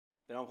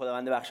به نام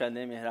خداوند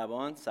بخشنده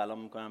مهربان سلام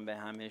میکنم به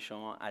همه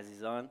شما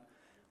عزیزان.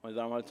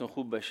 امیدوارم حالتون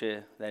خوب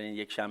باشه در این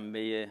یک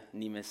شنبه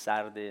نیمه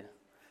سرد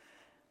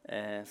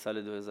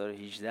سال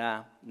 2018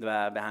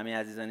 و به همه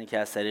عزیزانی که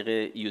از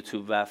طریق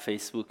یوتیوب و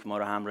فیسبوک ما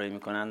رو همراهی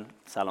میکنن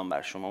سلام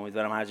بر شما.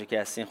 امیدوارم هر جا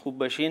که هستین خوب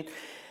باشین.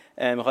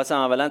 میخواستم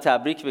اولا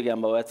تبریک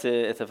بگم بابت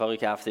اتفاقی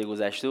که هفته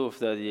گذشته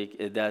افتاد.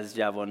 یک عده از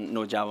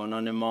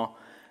نوجوانان ما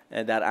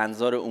در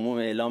انظار عموم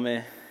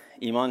اعلام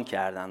ایمان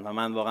کردن و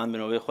من واقعا به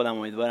نوبه خودم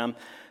امیدوارم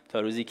تا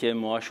روزی که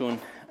موهاشون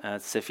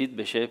سفید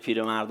بشه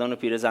پیرمردان و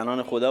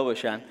پیرزنان خدا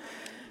باشن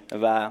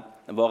و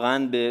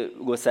واقعا به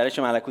گسترش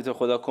ملکوت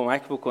خدا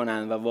کمک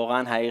بکنن و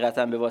واقعا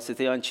حقیقتا به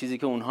واسطه آن چیزی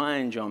که اونها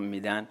انجام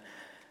میدن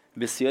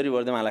بسیاری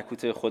وارد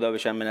ملکوت خدا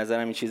بشن. به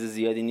نظرم این چیز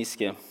زیادی نیست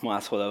که ما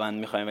از خداوند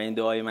میخوایم و این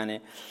دعای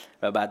منه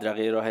و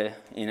بدرقه راه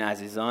این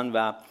عزیزان.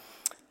 و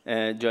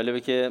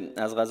جالبه که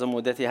از قضا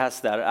مدتی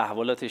هست در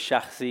احوالات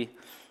شخصی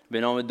به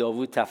نام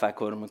داوود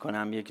تفکر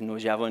میکنم، یک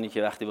نوجوانی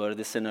که وقتی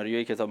وارد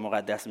سناریوی کتاب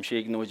مقدس میشه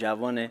یک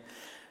نوجوانه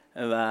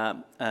و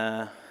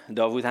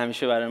داوود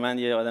همیشه برای من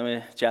یه آدم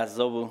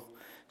جذاب و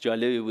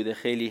جالبی بوده،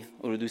 خیلی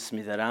او رو دوست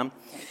می‌دارم.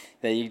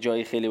 در یک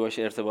جایی خیلی باش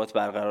ارتباط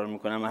برقرار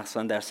میکنم،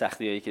 مخصوصا در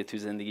سختی‌هایی که تو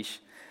زندگیش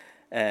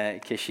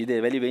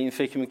کشیده. ولی به این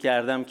فکر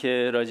میکردم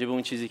که راجع به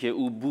اون چیزی که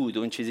او بود،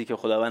 اون چیزی که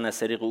خداوند از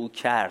طریق او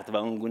کرد و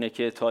اون گونه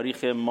که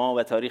تاریخ ما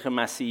و تاریخ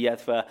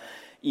مسیحیت و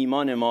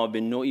ایمان ما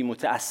به نوعی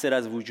متأثر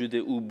از وجود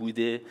او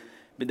بوده،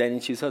 در این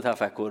چیزها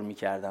تفکر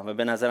میکردم و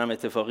به نظرم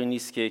اتفاقی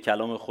نیست که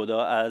کلام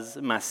خدا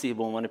از مسیح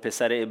به عنوان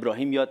پسر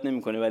ابراهیم یاد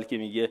نمیکنه، بلکه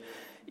میگه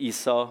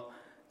عیسی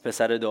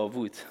پسر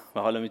داوود. و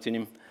حالا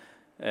میتونیم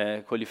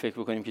کلی فکر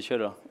بکنیم که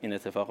چرا این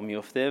اتفاق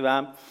میفته.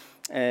 و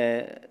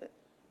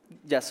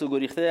جسو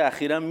گریخته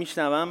اخیراً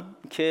میشنوم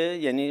که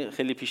یعنی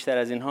خیلی پیشتر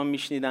از اینها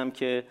میشنیدم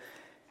که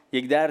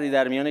یک دردی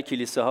در میان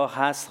کلیساها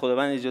هست.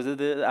 خداوند اجازه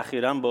ده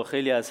اخیراً با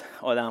خیلی از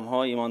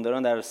آدم‌ها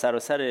ایمانداران در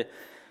سراسر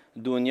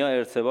دنیا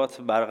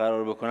ارتباط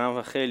برقرار بکنم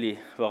و خیلی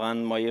واقعاً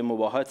مایه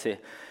مباهات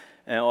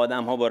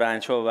آدم‌ها با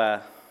رنج‌ها و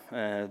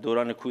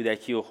دوران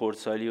کودکی و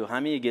خردسالی و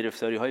همه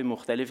گرفتاری‌های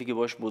مختلفی که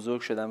باش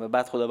بزرگ شدن و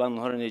بعد خداوند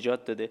اونها رو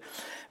نجات داده.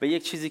 و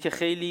یک چیزی که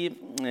خیلی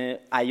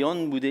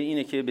عیان بوده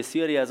اینه که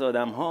بسیاری از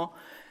آدم‌ها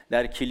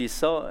در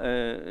کلیسا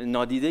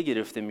نادیده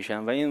گرفته میشن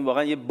و این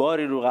واقعا یه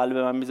باری رو قلب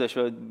من میذاشت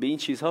و به این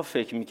چیزها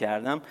فکر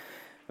میکردم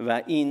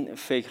و این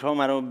فکرها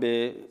مرا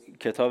به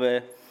کتاب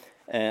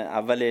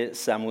اول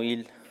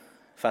سموئیل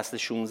فصل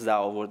 16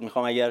 آورد.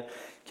 میخوام اگر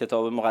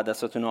کتاب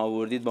مقدساتون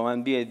آوردید با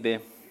من بیاید به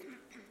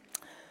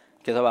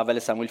کتاب اول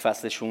سموئیل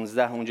فصل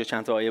 16، اونجا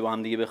چند تا آیه با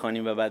هم دیگه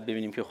بخوانیم و بعد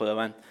ببینیم که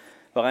خداوند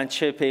واقعا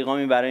چه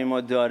پیغامی برای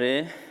ما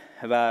داره.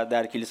 و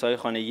در کلیساهای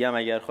خانگی هم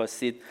اگر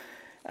خواستید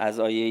از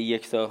آیه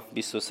 1 تا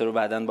 23 رو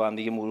بعداً با هم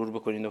دیگه مرور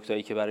بکنین،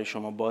 نکته‌ای که برای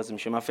شما باز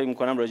میشه. من فکر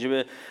می‌کنم راجع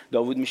به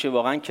داوود میشه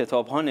واقعاً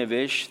کتاب‌ها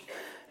نوشت.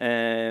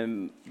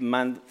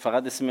 من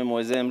فقط اسم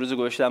موعظه امروز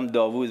گذاشتم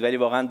داوود، ولی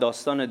واقعاً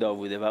داستان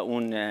داووده و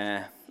اون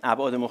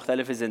ابعاد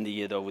مختلف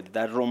زندگی داوود.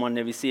 در رمان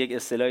نویسی یک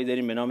اصطلاحی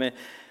داریم به نام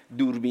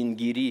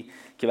دوربینگیری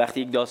که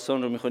وقتی یک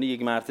داستان رو می‌خونی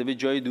یک مرتبه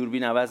جای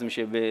دوربین عوض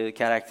میشه، به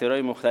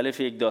کاراکترهای مختلف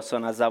یک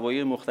داستان از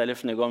زوایای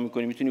مختلف نگاه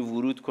می‌کنی، می‌تونی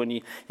ورود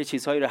کنی، یه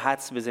چیزهایی رو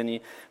حدس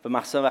بزنی و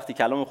مخصوصا وقتی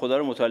کلام خدا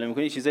رو مطالعه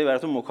می‌کنی چیزایی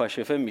براتون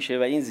مکاشفه میشه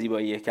و این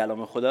زیبایی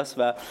کلام خداست.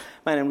 و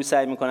من امروز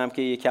سعی می‌کنم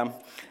که یکم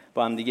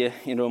با هم دیگه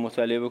این رو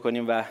مطالعه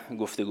بکنیم و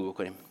گفتگو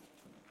بکنیم.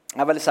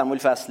 اول سموئیل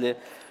فصل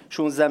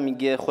 16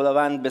 میگه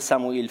خداوند به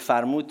سموئیل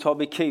فرمود تا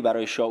به کی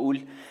برای شاول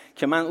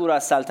که من او را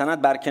از سلطنت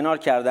برکنار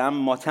کردم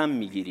ماتم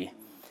میگیری؟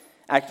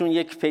 اکنون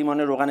یک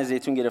پیمانه روغن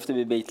زیتون گرفته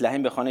به بیت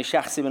لحم به خانه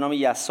شخصی به نام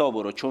یسا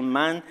برو، چون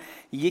من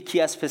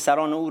یکی از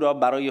پسران او را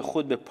برای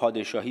خود به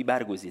پادشاهی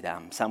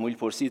برگزیدم. سموئیل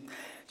پرسید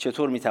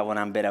چطور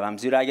میتوانم بروم،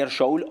 زیرا اگر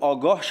شاول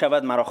آگاه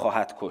شود مرا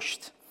خواهد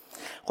کشت.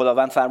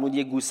 خداوند فرمود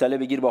یک گوساله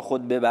بگیر با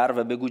خود ببر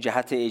و بگو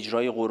جهت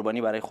اجرای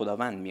قربانی برای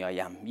خداوند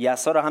میآیم.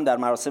 یسا را هم در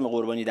مراسم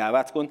قربانی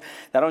دعوت کن،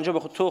 در آنجا به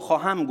تو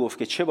خواهم گفت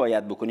که چه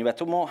باید بکنی و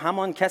تو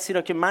همان کسی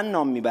را که من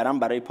نام میبرم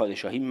برای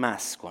پادشاهی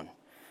مس کن.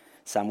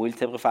 سموئیل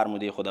طبق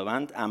فرموده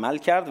خداوند عمل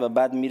کرد و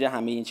بعد میره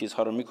همه این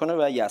چیزها رو میکنه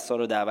و یسا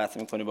رو دعوت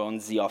میکنه به اون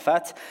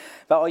ضیافت.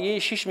 و آیه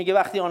 6 میگه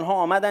وقتی آنها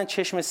آمدن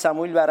چشم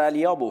سموئیل بر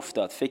الیاب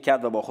افتاد، فکر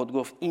کرد و با خود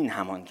گفت این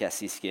همان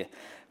کسی است که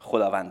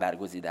خداوند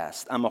برگزیده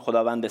است. اما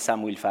خداوند به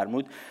سموئیل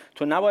فرمود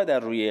تو نباید در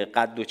روی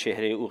قد و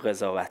چهره او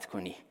قضاوت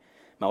کنی،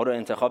 من او را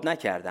انتخاب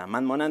نکردم.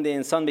 من مانند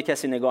انسان به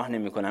کسی نگاه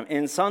نمیکنم،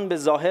 انسان به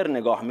ظاهر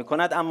نگاه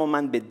میکند اما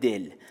من به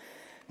دل.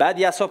 بعد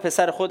یسا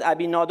پسر خود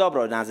ابی ناداب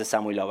را نزد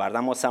سموئیل آورد،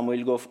 اما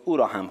سموئیل گفت او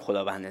را هم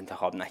خداوند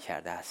انتخاب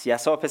نکرده است.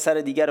 یسا پسر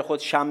دیگر خود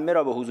شمه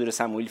را به حضور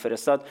سموئیل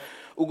فرستاد،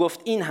 او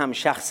گفت این هم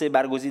شخص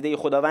برگزیده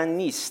خداوند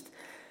نیست.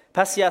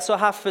 پس یسا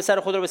 7 پسر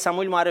خود را به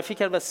سموئیل معرفی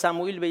کرد و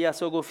سموئیل به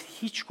یسا گفت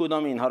هیچ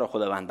کدام اینها را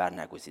خداوند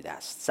برنگزیده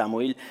است.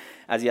 سموئیل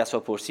از یسا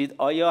پرسید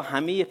آیا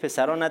همه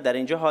پسرانت در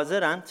اینجا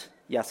حاضرند؟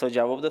 یسا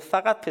جواب داد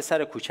فقط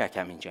پسر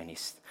کوچکم اینجا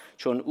نیست،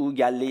 چون او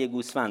گله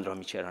گوسفند را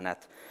میچراند.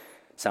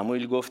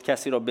 سموئیل گفت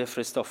کسی را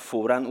بفرست تا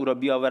فوراً او را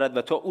بیاورد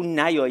و تا او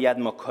نیاید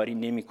ما کاری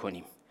نمی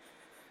کنیم.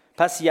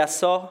 پس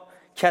یسا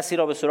کسی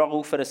را به سراغ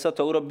او فرستاد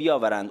تا او را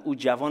بیاورند. او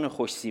جوان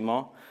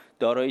خوش‌سیما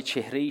دارای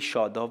چهره‌ای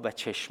شاداب و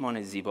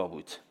چشمان زیبا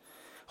بود.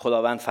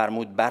 خداوند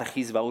فرمود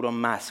برخیز و او را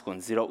مسح کن،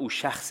 زیرا او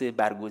شخص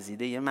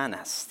برگزیده من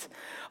است.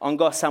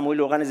 آنگاه سموئیل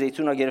روغن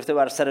زیتون را گرفته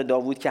بر سر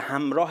داوود که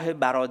همراه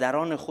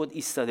برادران خود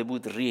ایستاده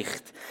بود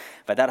ریخت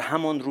و در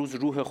همان روز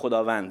روح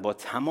خداوند با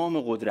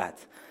تمام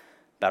قدرت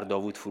بر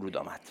داوود فرود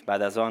آمد.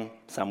 بعد از آن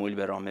سموئیل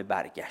به رامه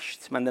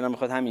برگشت. من دلم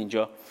میخواد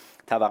همینجا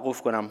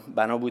توقف کنم.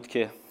 بنا بود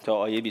که تا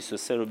آیه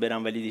 23 رو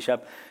برم، ولی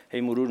دیشب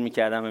هی مرور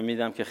میکردم و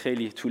میدم که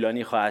خیلی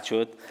طولانی خواهد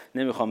شد.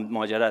 نمیخوام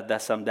ماجرا از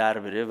دستم در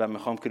بره و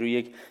میخوام که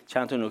روی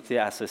چند تا نکته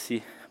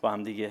اساسی با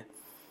هم دیگه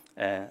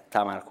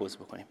تمرکز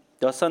بکنیم.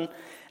 داستان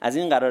از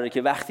این قراره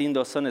که وقتی این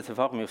داستان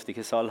اتفاق میفته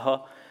که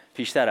سالها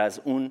پیشتر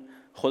از اون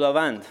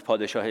خداوند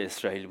پادشاه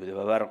اسرائیل بوده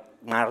و بر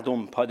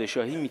مردم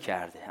پادشاهی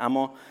میکرده،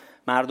 اما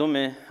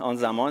مردم آن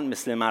زمان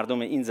مثل مردم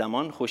این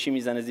زمان خوشی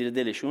میزنه زیر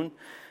دلشون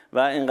و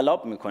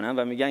انقلاب میکنن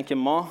و میگن که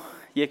ما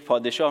یک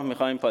پادشاه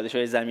میخوایم،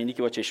 پادشاه زمینی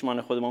که با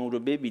چشمان خودمون اون رو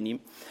ببینیم.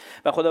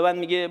 و خداوند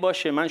میگه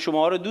باشه، من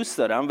شما رو دوست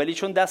دارم، ولی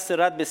چون دست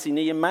رد به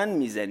سینه من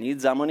میزنید،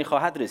 زمانی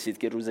خواهد رسید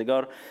که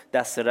روزگار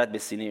دست رد به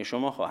سینه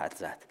شما خواهد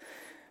زد.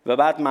 و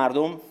بعد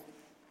مردم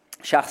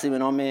شخصی به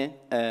نام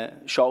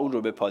شاول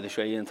رو به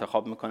پادشاهی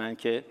انتخاب میکنن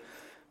که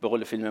به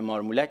قول فیلم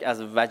مارمولک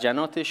از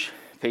وجناتش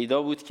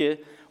پیدا بود که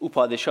او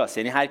پادشاه است.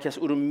 یعنی هر کس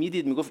او رو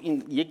میدید میگفت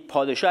این یک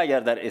پادشاه اگر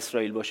در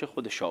اسرائیل باشه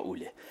خود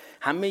شاوله.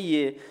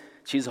 همه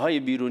چیزهای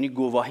بیرونی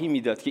گواهی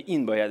میداد که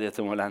این باید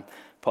احتمالاً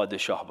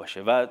پادشاه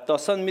باشه. و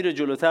داستان میره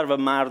جلوتر و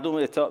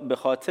مردم به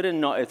خاطر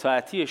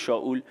نااطاعتی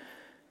شاول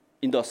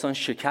این داستان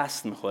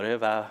شکست میخوره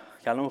و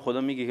کلام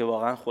خدا میگه که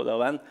واقعا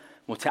خداوند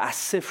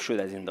متاسف شد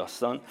از این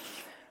داستان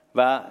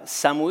و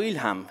سموئیل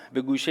هم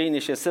به گوشه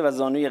نشسته و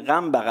زانوی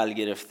غم بغل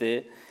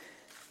گرفته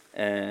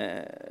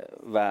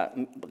و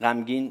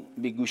غمگین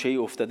به گوشه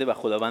افتاده و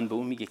خداوند به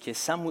اون میگه که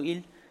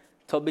سموئیل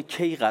تا به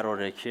کی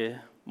قراره که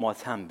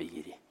ماتم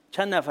بگیری؟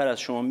 چند نفر از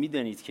شما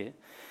میدانید که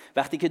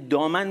وقتی که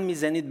دامن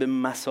میزنید به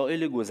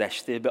مسائل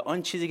گذشته، به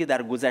آن چیزی که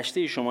در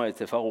گذشته شما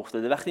اتفاق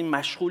افتاده، وقتی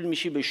مشغول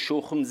میشی به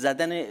شخم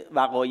زدن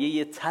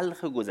وقایع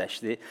تلخ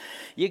گذشته،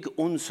 یک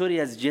عنصری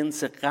از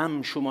جنس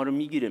غم شما رو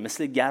میگیره،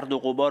 مثل گرد و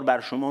غبار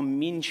بر شما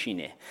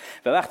مینشینه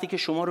و وقتی که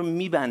شما رو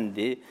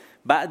میبنده،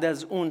 بعد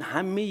از اون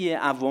همه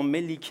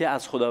عواملی که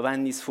از خداوند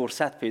نیست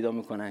فرصت پیدا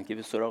میکنن که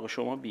به سراغ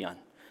شما بیان.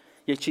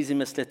 یک چیزی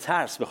مثل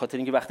ترس، به خاطر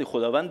اینکه وقتی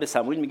خداوند به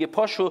سموئیل میگه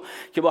پاشو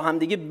که با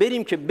همدیگه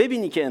بریم که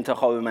ببینی که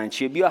انتخاب من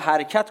چیه، بیا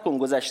حرکت کن،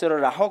 گذشته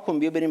رو رها کن،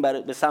 بیا بریم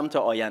به سمت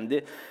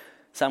آینده،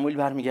 سموئیل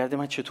برمیگرده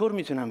من چطور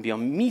میتونم بیام؟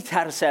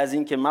 میترسه از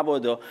این که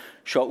مبادا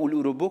شاول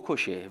او رو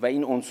بکشه و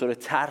این عنصر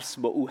ترس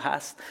با او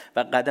هست و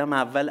قدم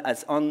اول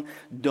از آن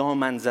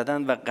دامن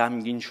زدن و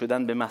غمگین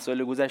شدن به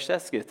مسائل گذشته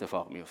است که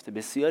اتفاق میفته.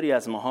 بسیاری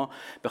از ماها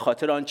به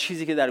خاطر آن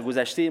چیزی که در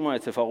گذشته ما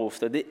اتفاق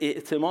افتاده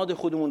اعتماد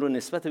خودمون رو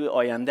نسبت به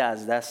آینده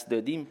از دست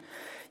دادیم.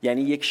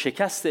 یعنی یک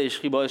شکست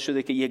عشقی باعث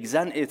شده که یک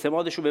زن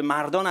اعتمادش رو به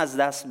مردان از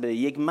دست بده،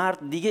 یک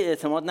مرد دیگه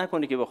اعتماد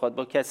نکنه که بخواد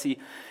با کسی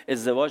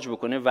ازدواج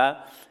بکنه و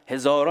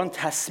هزاران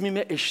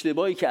تصمیم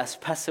اشتباهی که از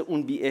پس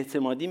اون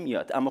بی‌اعتمادی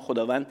میاد. اما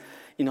خداوند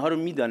اینها رو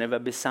میدانه و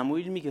به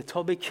سموئیل میگه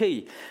تا به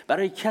کی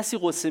برای کسی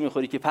قصه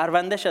میخوری که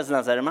پروندهش از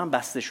نظر من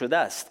بسته شده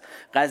است،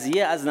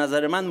 قضیه از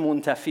نظر من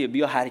منتفیه،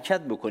 بیا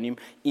حرکت بکنیم،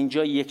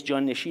 اینجا یک جا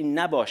نشین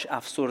نباش،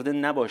 افسرده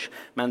نباش،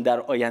 من در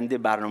آینده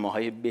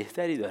برنامه‌های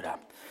بهتری دارم.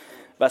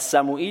 و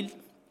سموئیل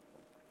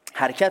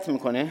حرکت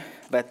میکنه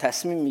و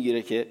تصمیم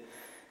میگیره که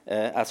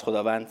از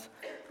خداوند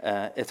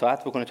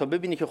اطاعت بکنه تا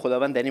ببینی که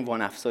خداوند در این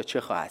وانفسا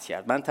چه خواهد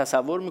کرد. من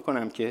تصور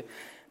میکنم که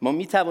ما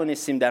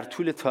میتوانستیم در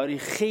طول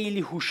تاریخ خیلی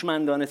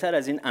هوشمندانه تر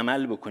از این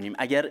عمل بکنیم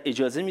اگر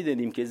اجازه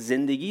میدادیم که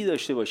زندگی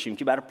داشته باشیم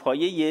که بر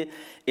پایه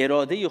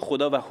اراده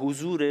خدا و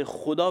حضور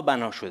خدا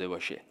بنا شده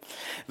باشه.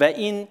 و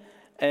این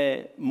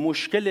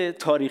مشکل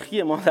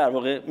تاریخی ما در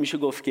واقع میشه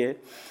گفت که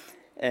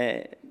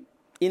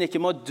اینه که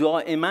ما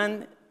دائما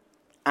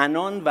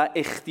عنان و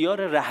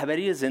اختیار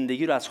رهبری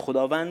زندگی رو از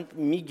خداوند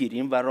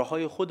میگیریم و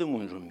راههای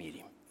خودمون رو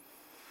میریم.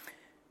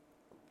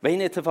 و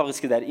این اتفاقی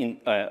است که در این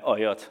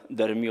آیات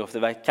داره میفته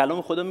و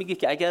کلام خدا میگه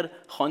که اگر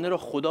خانه را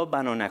خدا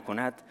بنا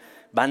نکند،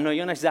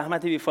 بنایانش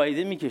زحمت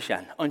بیفایده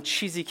میکشن. آن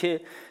چیزی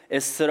که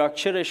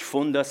استراکچرش،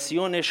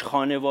 فونداسیونش،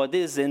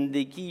 خانواده،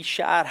 زندگی،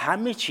 شهر،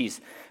 همه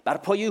چیز بر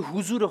پایه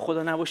حضور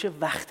خدا نباشه،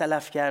 وقت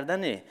تلف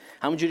کردنه.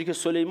 همونجوری که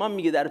سلیمان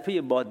میگه در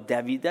پی باد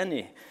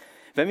دویدنه.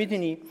 و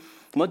میدونی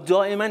ما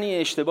دائما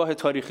این اشتباه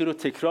تاریخی رو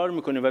تکرار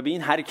میکنیم و به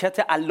این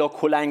حرکت الا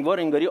کلنگوار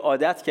انگاری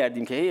عادت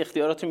کردیم که هی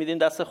اختیارات رو میدیم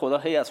دست خدا،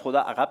 هی از خدا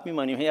عقب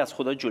میمانیم، هی از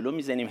خدا جلو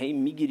میزنیم، هی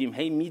میگیریم،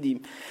 هی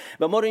میدیم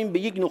و ما رو این به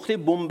یک نقطه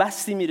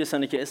بنبستی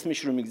میرسانه که اسمش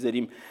رو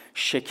میگذاریم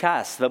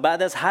شکست. و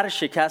بعد از هر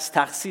شکست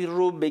تقصیر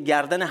رو به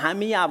گردن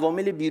همه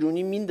عوامل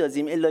بیرونی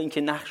میندازیم الا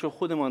اینکه نقش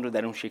خودمان رو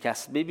در اون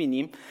شکست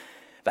ببینیم.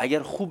 و اگر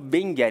خوب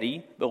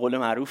بنگری به قول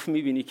معروف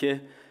میبینی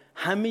که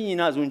همه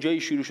اینا از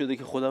اونجایی شروع شده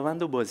که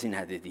خداوند رو بازی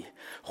ندادی،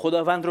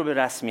 خداوند رو به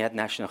رسمیت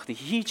نشناختی،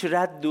 هیچ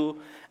رد و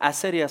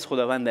اثری از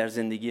خداوند در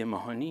زندگی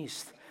ما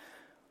نیست.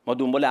 ما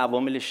دنبال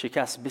عوامل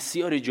شکست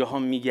بسیاری جاها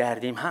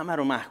میگردیم، همه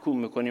رو محکوم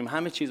میکنیم،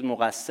 همه چیز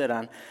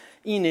مقصرن،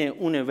 اینه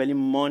اونه، ولی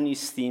ما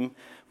نیستیم.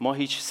 ما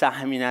هیچ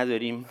سهمی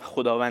نداریم،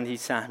 خداوند هیچ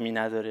سهمی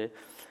نداره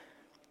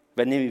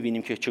و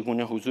نمیبینیم که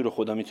چگونه حضور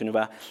خدا میتونه.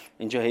 و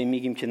اینجا هی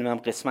میگیم که من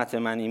قسمت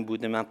من این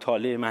بوده، من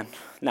طالع من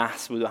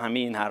نحس بود و همه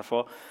این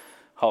حرفا.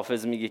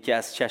 حافظ میگه که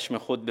از چشم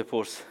خود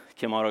بپرس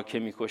که ما را که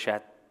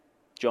میکشد،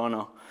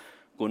 جانا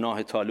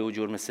گناه طالع و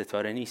جرم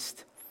ستاره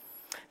نیست.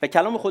 و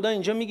کلام خدا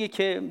اینجا میگه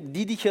که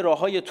دیدی که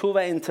راههای تو و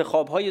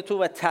انتخابهای تو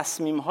و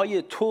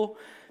تصمیمهای تو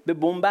به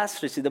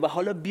بنبست رسیده و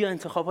حالا بیا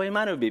انتخابهای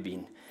من رو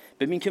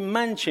ببین که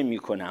من چه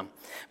میکنم.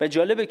 و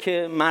جالبه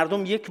که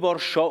مردم یک بار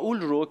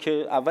شاول رو که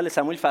اول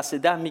سموئیل فصل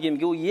 10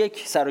 میگه او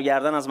یک سر و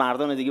گردن از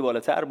مردان دیگه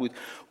بالاتر بود،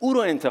 او رو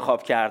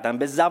انتخاب کردن،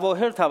 به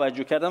ظواهر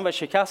توجه کردن و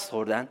شکست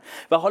خوردن.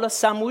 و حالا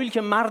سموئیل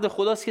که مرد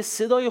خداست که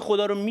صدای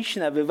خدا رو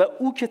میشنوه و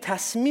او که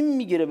تصمیم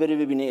میگیره بره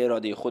ببینه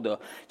اراده خدا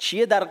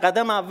چیه، در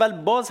قدم اول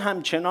باز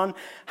همچنان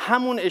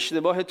همون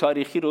اشتباه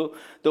تاریخی رو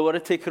دوباره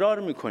تکرار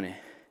میکنه.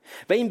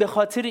 و این به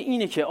خاطر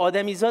اینه که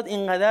آدمیزاد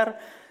اینقدر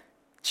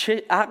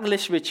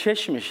عقلش به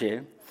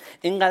چشمشه،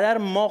 اینقدر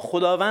ما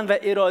خداوند و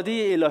اراده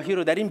الهی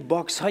رو در این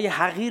باکس های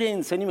حقیر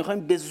انسانی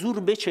میخوایم به زور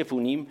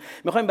بچپونیم،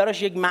 میخوایم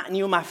براش یک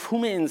معنی و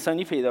مفهوم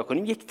انسانی پیدا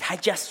کنیم، یک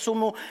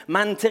تجسم و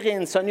منطق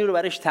انسانی رو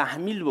براش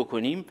تحمیل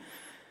بکنیم،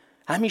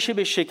 همیشه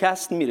به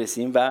شکست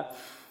میرسیم. و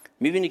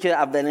میبینی که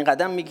اولین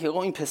قدم میگه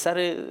این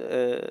پسر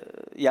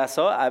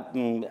یسا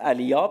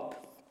الیاب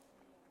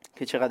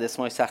که چقدر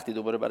اسمای سختی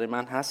دوباره برای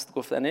من هست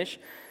گفتنش،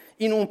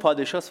 این اون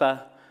پادشاست. و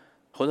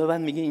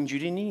خداوند میگه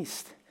اینجوری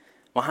نیست.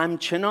 ما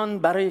همچنان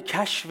برای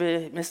کشف،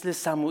 مثل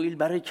سموئیل،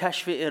 برای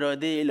کشف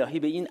اراده الهی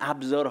به این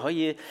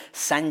ابزارهای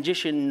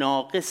سنجش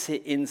ناقص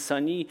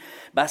انسانی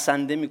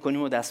بسنده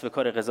میکنیم و دست به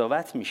کار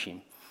قضاوت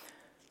میشیم.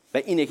 و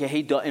اینه که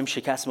هی دائم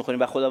شکست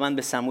میخوریم. و خداوند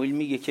به سموئیل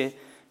میگه که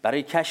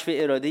برای کشف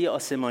اراده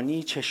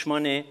آسمانی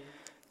چشمان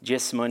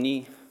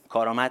جسمانی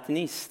کارآمد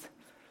نیست.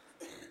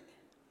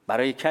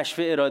 برای کشف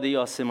اراده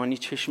آسمانی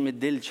چشم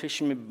دل،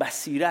 چشم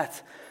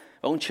بصیرت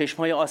و اون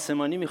چشمای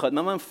آسمانی میخواد.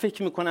 من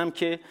فکر میکنم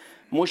که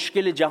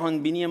مشکل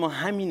جهان بینی ما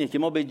همینه که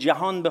ما به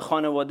جهان، به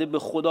خانواده، به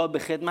خدا، به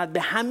خدمت،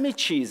 به همه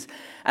چیز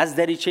از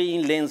دریچه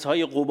این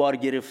لنزهای غبار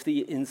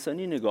گرفته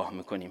انسانی نگاه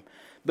میکنیم،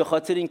 به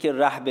خاطر اینکه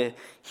ره به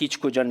هیچ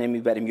کجا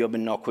نمیبریم یا به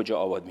ناکجا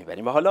آباد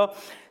میبریم. و حالا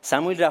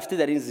سموئیل رفته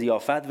در این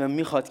ضیافت و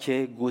میخواد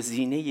که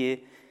گزینه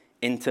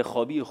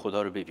انتخابی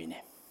خدا رو ببینه.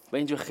 و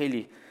اینجا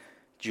خیلی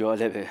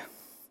جالبه،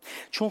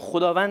 چون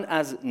خداوند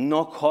از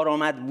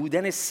ناکارآمد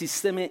بودن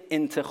سیستم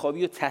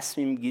انتخابی و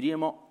تصمیم گیری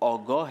ما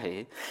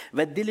آگاهه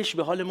و دلش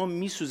به حال ما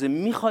میسوزه،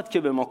 میخواد که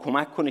به ما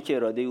کمک کنه که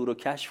اراده او رو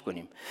کشف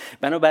کنیم.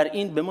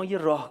 بنابراین به ما یه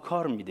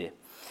راهکار میده.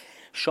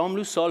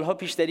 شاملو سالها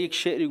پیش در یک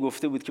شعری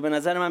گفته بود که به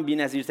نظر من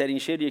بی‌نظیرترین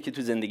شعریه که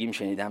تو زندگیم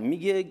شنیدم.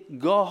 میگه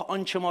گاه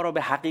آنچه ما را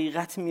به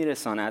حقیقت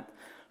میرساند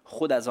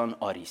خود از آن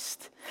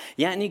آریست.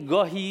 یعنی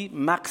گاهی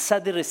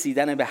مقصد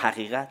رسیدن به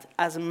حقیقت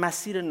از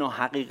مسیر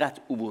ناحقیقت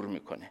عبور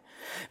میکنه.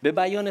 به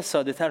بیان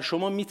ساده تر،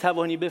 شما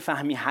میتوانی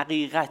بفهمی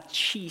حقیقت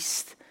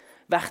چیست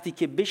وقتی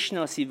که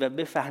بشناسی و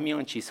بفهمی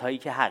آن چیزهایی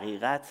که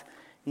حقیقت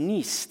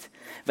نیست.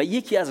 و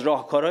یکی از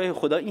راهکارهای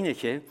خدا اینه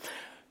که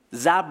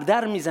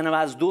زبدر میزنه و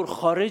از دور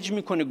خارج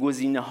میکنه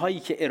گزینه هایی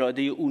که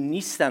اراده او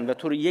نیستن و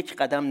تو رو یک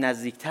قدم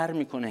نزدیکتر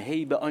میکنه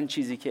هی به آن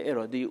چیزی که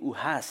اراده او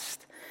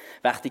هست.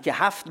 وقتی که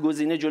 7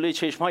 گزینه جلوی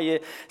چشمای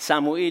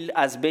سموئیل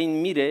از بین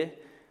میره،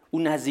 او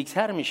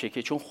نزدیکتر میشه،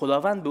 که چون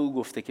خداوند به او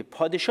گفته که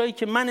پادشاهی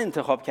که من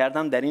انتخاب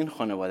کردم در این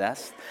خانواده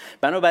است.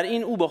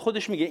 بنابراین او با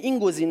خودش میگه این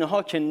گزینه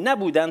ها که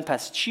نبودن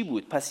پس چی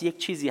بود؟ پس یک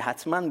چیزی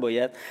حتما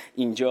باید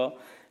اینجا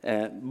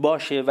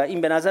باشه. و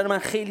این به نظر من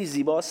خیلی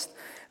زیباست.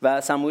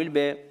 و سموئیل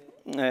به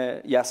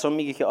یسا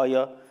میگه که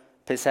آیا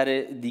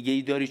پسر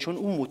دیگه‌ای داری؟ چون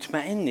او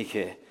مطمئنه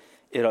که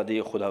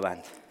اراده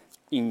خداوند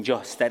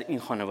اینجاست، در این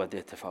خانواده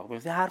اتفاق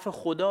میفته. حرف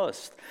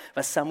خداست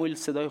و سموئیل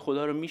صدای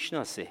خدا رو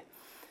میشناسه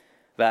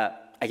و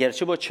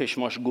اگرچه با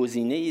چشماش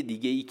گزینه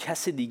دیگه‌ای،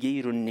 کس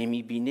دیگه‌ای رو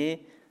نمیبینه،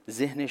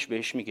 ذهنش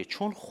بهش میگه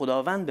چون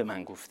خداوند به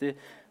من گفته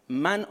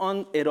من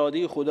آن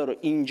اراده خدا رو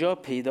اینجا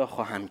پیدا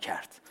خواهم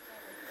کرد.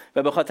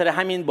 و به خاطر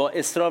همین با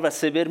اصرار و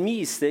صبر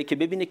میسته که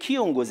ببینه کی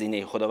اون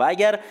گزینه خدا. و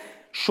اگر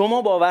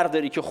شما باور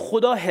داری که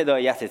خدا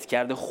هدایتت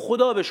کرده،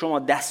 خدا به شما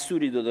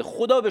دستوری داده،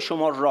 خدا به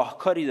شما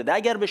راهکاری داده،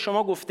 اگر به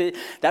شما گفته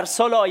در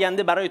سال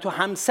آینده برای تو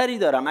همسری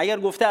دارم، اگر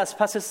گفته از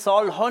پس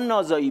سالها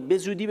نازایی به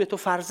زودی به تو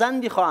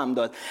فرزندی خواهم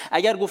داد،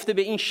 اگر گفته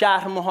به این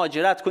شهر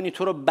مهاجرت کنی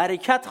تو رو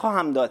برکت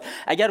خواهم داد،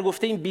 اگر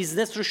گفته این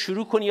بیزنس رو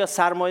شروع کنی یا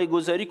سرمایه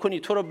گذاری کنی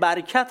تو رو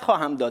برکت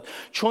خواهم داد،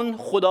 چون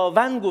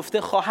خداوند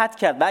گفته خواهد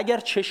کرد. و اگر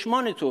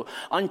چشمان تو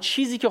آن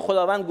چیزی که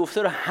خداوند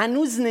گفته رو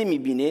هنوز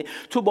نمیبینه،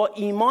 تو با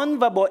ایمان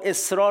و با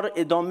اصرار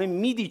ادامه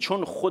میدی،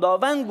 چون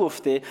خداوند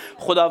گفته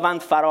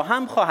خداوند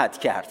فراهم خواهد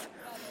کرد.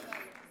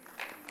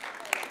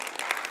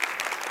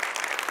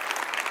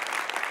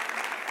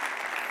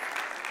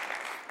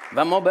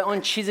 و ما به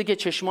آن چیزی که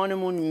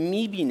چشمانمون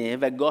میبینه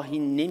و گاهی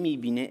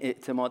نمیبینه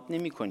اعتماد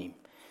نمی کنیم.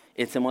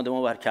 اعتماد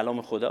ما بر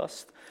کلام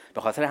خداست.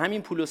 به خاطر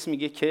همین پولس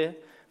میگه که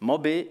ما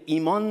به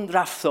ایمان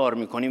رفتار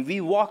میکنیم.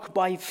 We walk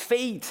by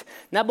faith،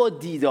 نه با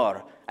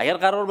دیدار. اگر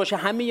قرار باشه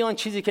همه آن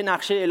چیزی که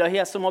نقشه الهی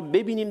است ما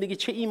ببینیم دیگه،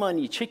 چه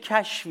ایمانی چه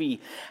کشفی،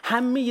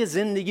 همه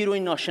زندگی رو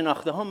این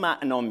ناشناخته ها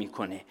معنا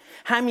میکنه.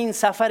 همین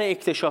سفر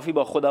اکتشافی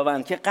با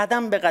خداوند که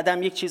قدم به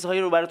قدم یک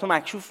چیزهایی رو برای تو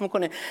مکشوف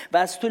میکنه و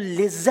از تو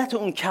لذت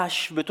اون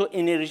کشف به تو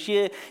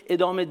انرژی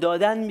ادامه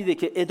دادن میده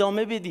که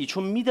ادامه بدی،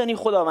 چون میدانی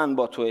خداوند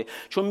با توه،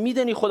 چون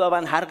میدانی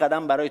خداوند هر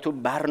قدم برای تو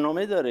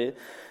برنامه داره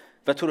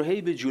و تو رو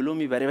هی به جلو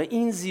میبره. و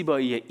این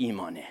زیبایی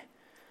ایمانه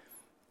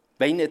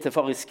و این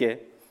اتفاقی است که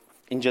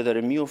اینجا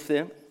داره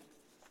میفته.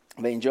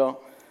 و اینجا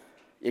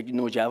یک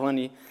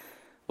نوجوانی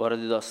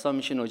وارد داستان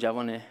میشه،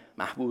 نوجوان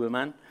محبوب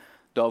من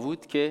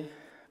داوود، که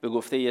به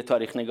گفته یه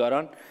تاریخ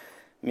نگاران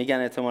میگن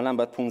احتمالاً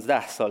باید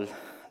 15 سال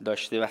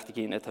داشته وقتی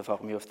که این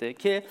اتفاق میفته،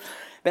 که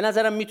به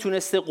نظرم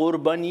میتونسته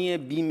قربانی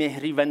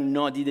بیمهری و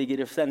نادیده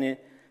گرفتن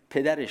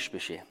پدرش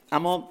بشه.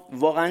 اما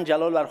واقعا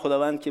جلال بر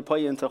خداوند که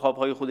پای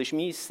انتخاب‌های خودش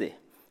میسته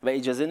و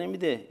اجازه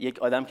نمیده یک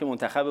آدم که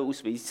منتخب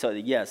اوست به این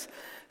سادگی از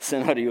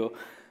سناریو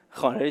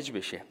خارج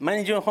بشه. من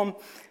اینجا میخوام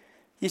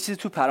یه چیزی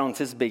تو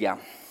پرانتز بگم،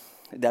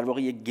 در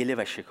واقع یک گله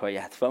و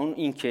شکایت، و اون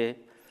این که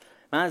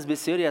من از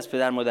بسیاری از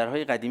پدر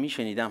مادرهای قدیمی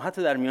شنیدم،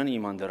 حتی در میان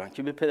ایمانداران،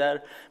 که به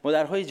پدر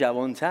مادرهای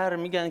جوانتر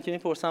میگن که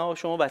میپرسن آقا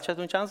شما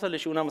بچه‌تون چند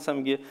سالشه؟ اونم مثلا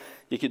میگه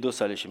 1-2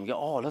 سالشه. میگه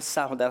حالا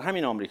در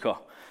همین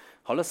آمریکا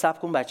حالا صبر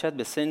کن بچه‌ت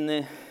به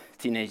سن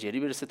تینیجری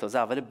برسه، تازه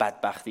اول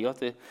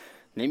بدبختیات،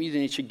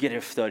 نمیدونی چه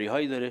گرفتاری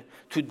هایی داره.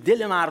 تو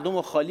دل مردم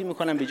رو خالی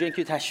میکنن به جای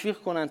اینکه تشویق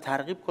کنن،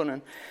 ترغیب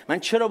کنن. من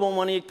چرا به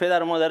عنوان یک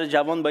پدر و مادر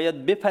جوان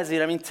باید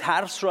بپذیرم این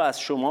ترس رو از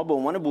شما به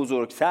عنوان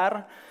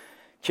بزرگتر،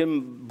 که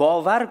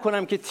باور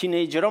کنم که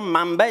تینیجرها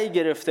منبع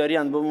گرفتاری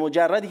اند؟ با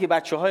مجردی که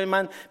بچه‌های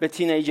من به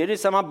تینیجری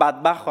رسیدن من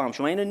بدبخت خواهم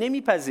شد. من اینو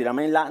نمیپذیرم،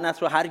 من این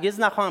لعنت رو هرگز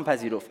نخواهم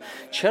پذیرفت.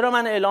 چرا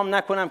من اعلام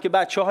نکنم که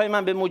بچه‌های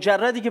من به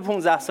مجردی که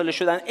 15 ساله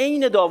شدن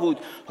عین داوود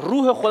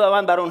روح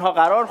خداوند بر اونها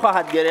قرار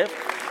خواهد گرفت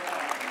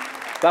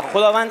و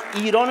خداوند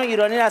ایران و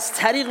ایرانی از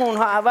طریق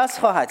اونها عوض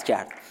خواهد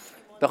کرد.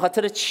 به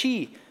خاطر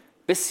چی؟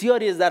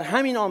 بسیاری از در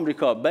همین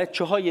آمریکا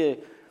بچه‌های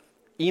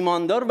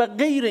ایماندار و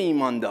غیر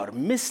ایماندار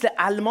مثل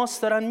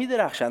الماس دارن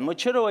میدرخشن. ما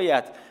چرا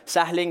باید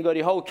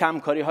سهلنگاری ها و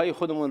کمکاری های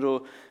خودمون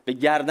رو به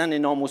گردن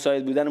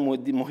نامساعد بودن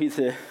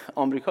محیط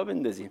آمریکا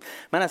بندازیم؟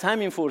 من از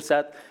همین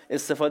فرصت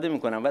استفاده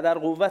میکنم و در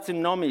قوت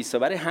نام عیسی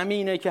برای همه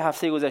اینایی که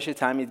هفته گذشته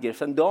تعمید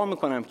گرفتن دعا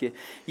میکنم که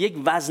یک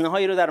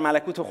وزنهایی رو در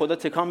ملکوت خدا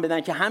تکان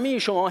بدن که همه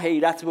شما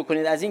حیرت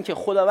بکنید از این که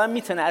خداوند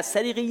میتونه از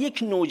طریق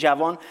یک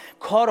نوجوان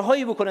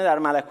کارهایی بکنه در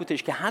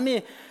ملکوتش که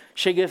همه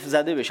شگفت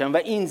زده بشن. و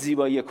این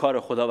زیبایی کار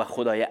خدا و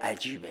خدای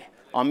عجیبه.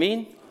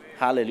 آمین،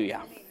 هللویا.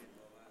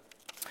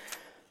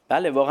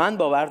 بله واقعا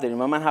باور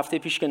داریم. و من هفته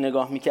پیش که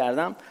نگاه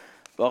میکردم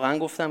واقعا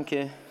گفتم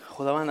که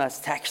خداوند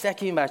از تک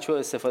تک این بچه‌ها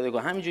استفاده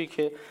کنه. همینجوری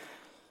که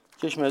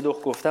چشم دوخ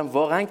گفتم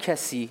واقعا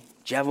کسی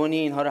جوانی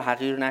اینها رو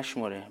حقیر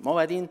نشمره. ما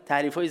باید این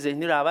تعریف‌های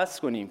ذهنی رو عوض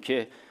کنیم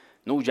که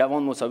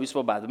نوجوان مساوی است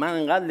با بد. من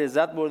انقدر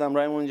لذت بردم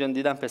رایمون جان،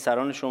 دیدم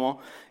پسران شما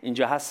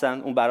اینجا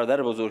هستن، اون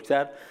برادر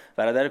بزرگتر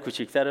برادر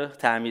کوچیکتر رو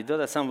تعمید داد،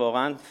 اصلا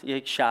واقعا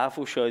یک شعف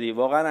و شادی،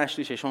 واقعا اش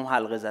تو چشم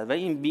حلقه زد. و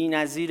این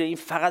بی‌نظیره، این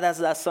فقط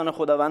از دستان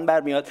خداوند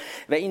برمیاد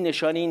و این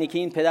نشانه اینه که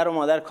این پدر و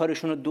مادر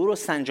کارشون رو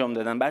درست انجام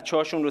دادن،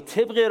 بچه‌هاشون رو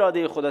طبق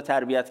اراده خدا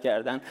تربیت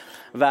کردن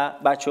و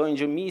بچه‌ها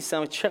اینجا می‌ایستن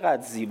و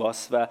چقدر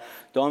زیباست. و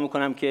دعا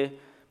می‌کنم که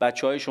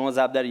بچه‌های شما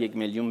ضرب در 1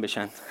 میلیون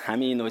بشن،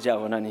 همه این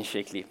نوجوانان این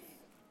شکلی.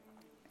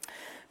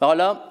 و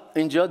حالا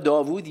اینجا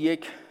داوود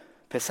یک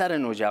پسر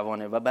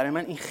نوجوانه و برای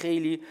من این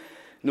خیلی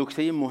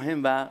نکته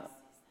مهم و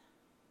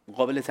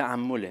قابل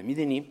تأمله.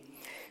 میدونی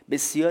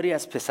بسیاری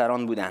از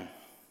پسران بودن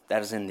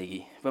در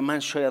زندگی و من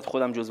شاید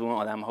خودم جزو اون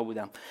آدم‌ها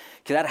بودم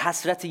که در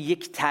حسرت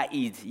یک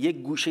تایید، یک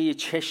گوشه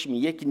چشمی،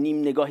 یک نیم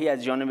نگاهی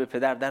از جانب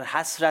پدر در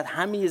حسرت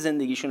همه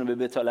زندگیشون رو به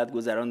بتالت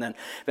گذراندن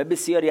و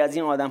بسیاری از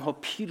این آدم‌ها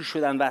پیر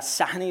شدن و از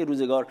صحنه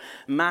روزگار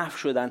محو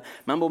شدن.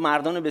 من با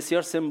مردان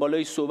بسیار سن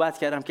بالایی صحبت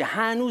کردم که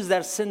هنوز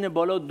در سن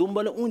بالا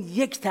دنبال اون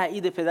یک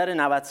تایید پدر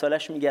 90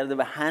 سالش میگرده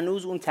و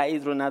هنوز اون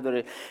تایید رو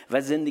نداره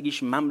و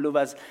زندگیش مملو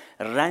از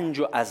رنج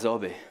و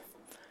عذابه.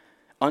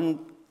 آن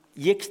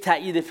یک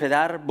تایید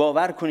پدر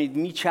باور کنید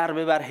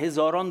میچربه بر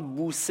هزاران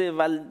بوسه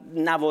و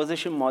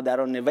نوازش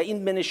مادرانه و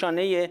این به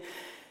نشانه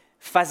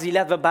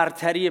فضیلت و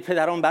برتری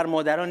پدران بر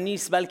مادران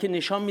نیست، بلکه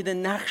نشان میده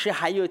نقش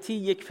حیاتی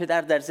یک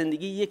پدر در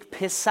زندگی یک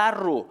پسر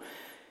رو.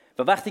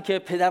 و وقتی که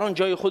پدران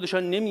جای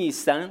خودشان نمی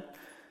ایستن،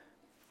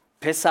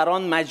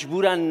 پسران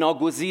مجبورن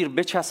ناگزیر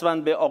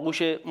بچسبن به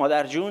آغوش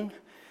مادرجون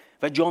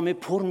و جامعه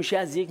پر میشه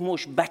از یک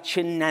مش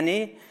بچه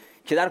ننه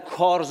که در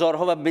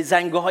کارزارها و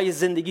بزنگاه‌های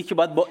زندگی که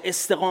باید با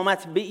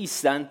استقامت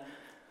بایستن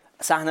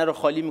صحنه رو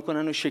خالی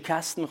میکنن و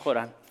شکست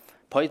میخورن.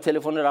 پای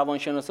تلفن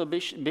روانشناسا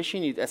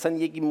بشینید، اصلا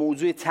یک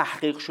موضوع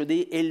تحقیق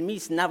شده علمی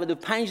است.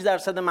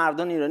 95%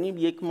 مردان ایرانی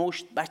یک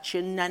مشت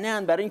بچه ننه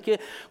اند، برای اینکه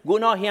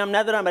گناهی هم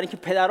ندارن، برای اینکه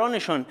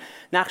پدرانشان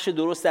نقش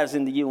درست در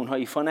زندگی اونها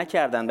ایفا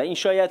نکردن. و این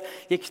شاید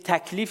یک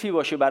تکلیفی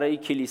باشه برای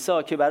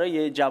کلیسا که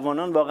برای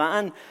جوانان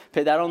واقعا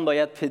پدران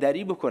باید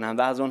پدری بکنن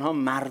و از اونها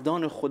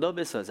مردان خدا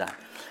بسازن.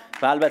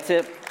 و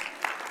البته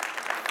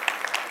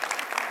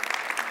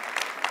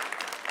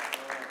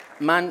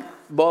من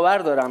باور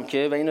دارم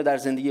که و اینو در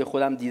زندگی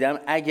خودم دیدم،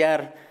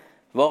 اگر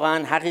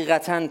واقعا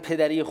حقیقتا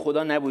پدری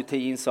خدا نبود تا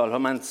این سالها،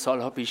 من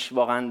سالها پیش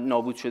واقعا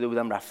نابود شده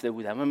بودم، رفته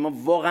بودم. اما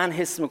واقعا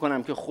حس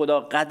میکنم که خدا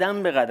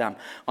قدم به قدم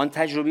آن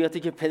تجربیاتی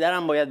که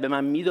پدرم باید به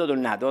من میداد و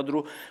نداد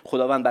رو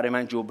خداوند برای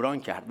من جبران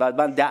کرد. و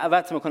من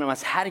دعوت میکنم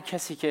از هر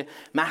کسی که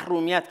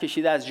محرومیت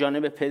کشیده از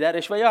جانب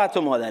پدرش و یا حتی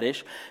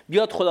مادرش،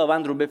 بیاد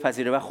خداوند رو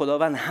بپذیره و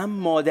خداوند هم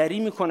مادری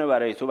میکنه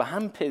برای تو و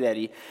هم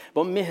پدری،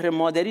 با مهر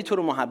مادری تو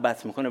رو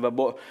محبت میکنه و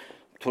با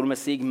تو رو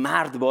مثل یک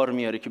مرد بار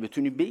میاره که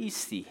بتونی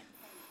بایستی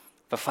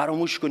و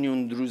فراموش کنی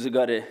اون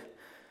روزگار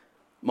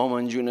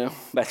مامان جون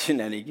بچه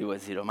ننگی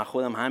بازی رو. من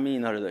خودم همه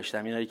اینا رو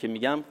داشتم. اینایی که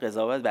میگم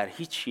قضاوت بر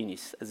هیچ چی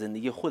نیست، از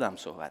زندگی خودم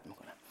صحبت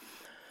میکنم.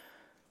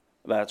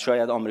 و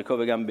شاید آمریکا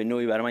بگم به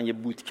نوعی برای من یه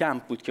بوت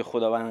کمپ بود که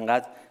خداوند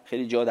انقدر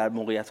خیلی جا در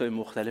موقعیت‌های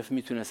مختلف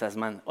میتونست از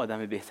من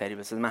آدم بهتری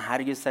بسازه. من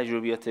هرگز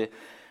تجربیات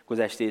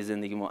گذشته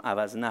زندگیمو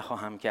عوض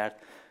نخواهم کرد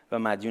و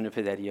مدیون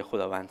پدری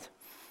خداوند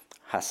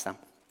هستم.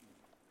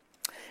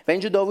 و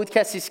اینجا داوود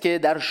کسی است که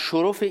در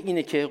شرف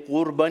اینه که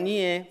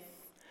قربانی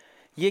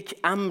یک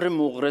امر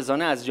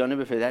مغرضانه از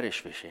جانب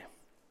پدرش بشه.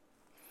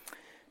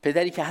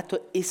 پدری که حتی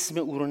اسم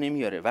او رو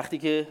نمیاره. وقتی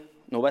که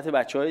نوبت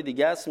بچه‌های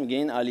دیگه است میگه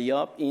این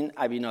آلیاب، این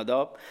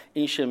ابیناداب،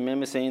 این شمه،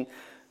 مثل این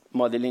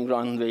مدلینگ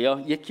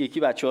رانویا، یکی یکی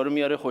بچه‌ها رو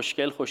میاره،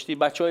 خوشگل خوشتی.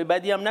 بچه‌های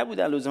بدی هم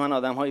نبودن، لزوما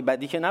آدم‌های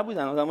بدی که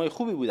نبودن، آدم‌های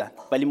خوبی بودن،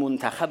 ولی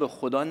منتخب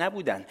خدا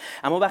نبودن.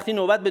 اما وقتی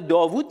نوبت به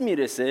داوود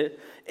میرسه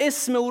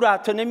اسم او رو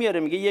حتی نمیاره،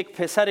 میگه یک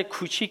پسر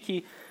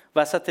کوچیکی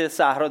وسط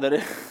صحرا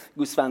داره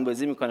گوسفند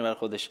بازی میکنه برای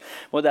خودش.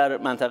 ما در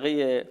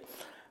منطقه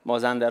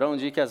مازندران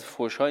اونجا یکی از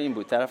فحش‌ها این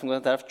بود، طرف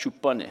میگفتن طرف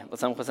چوپانه،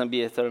 مثلا می‌خواستن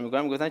بی احترامی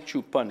می‌کنن میگفتن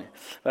چوپانه.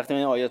 وقتی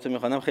من آیاتو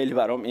می‌خوندم خیلی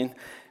برام این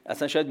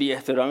اصلا شاید بی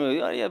احترامی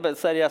بود. یه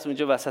پسری از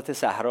اونجا وسط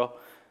صحرا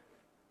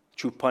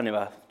چوپانه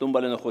و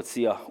دنبال نخود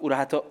سیاه. او رو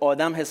حتی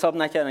آدم حساب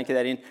نکردن که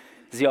در این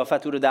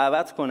ضیافت او رو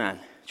دعوت کنن،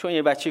 چون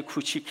یه بچه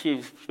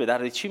کوچیکی به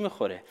درد چی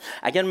می‌خوره.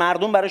 اگر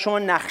مردم برای شما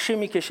نقشه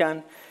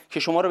می‌کشن که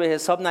شما رو به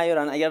حساب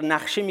نیارن، اگر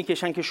نقشه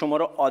میکشن که شما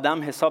رو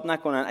آدم حساب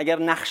نکنن، اگر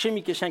نقشه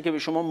میکشن که به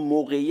شما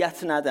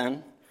موقعیت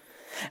ندن،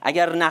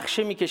 اگر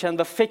نقشه میکشن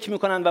و فکر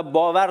میکنن و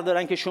باور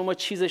دارن که شما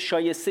چیز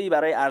شایسته‌ای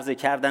برای عرضه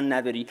کردن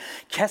نداری،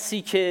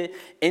 کسی که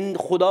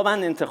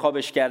خداوند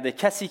انتخابش کرده،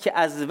 کسی که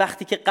از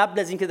وقتی که قبل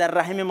از اینکه در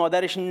رحم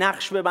مادرش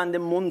نقش ببنده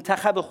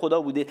منتخب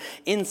خدا بوده،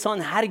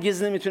 انسان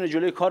هرگز نمیتونه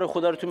جلوی کار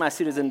خدا رو تو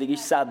مسیر زندگیش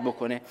سد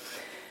بکنه.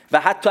 و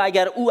حتی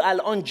اگر او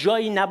الان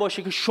جایی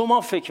نباشه که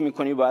شما فکر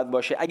میکنی باید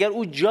باشه، اگر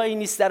او جایی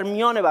نیست در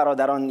میان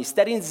برادران نیست،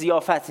 در این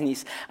ضیافت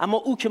نیست، اما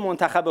او که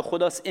منتخب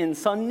خداست،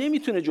 انسان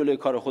نمیتونه جلوی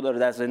کار خدا رو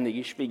در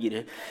زندگیش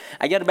بگیره.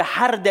 اگر به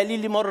هر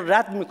دلیلی ما رو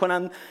رد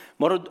میکنن،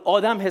 ما رو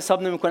آدم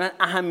حساب نمیکنن،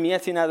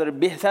 اهمیتی نداره.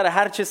 بهتره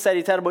هر چه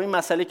سریعتر با این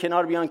مسئله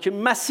کنار بیان که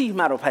مسیح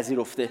مرا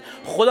پذیرفته،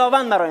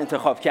 خداوند مرا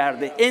انتخاب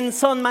کرده.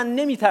 انسان من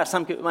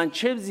نمیترسم که من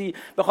چه چیزی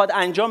بخواد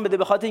انجام بده،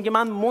 بخاطر اینکه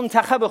من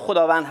منتخب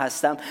خداوند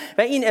هستم.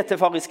 و این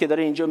اتفاقی است که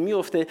داره اینجا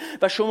میفته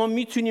و شما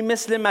میتونی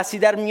مثل مسیح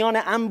در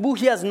میان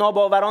انبوهی از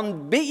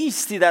ناباوران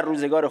بایستی در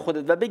روزگار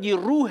خودت و بگی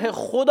روح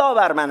خدا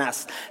بر من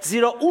است،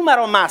 زیرا او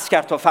مرا مسح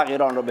کرد تا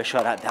فقیران را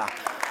بشارت دهم.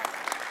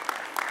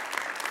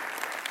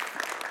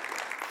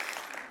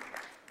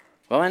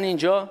 و من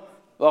اینجا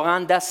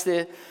واقعا دست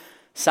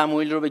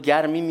سموئیل رو به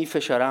گرمی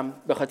میفشارم،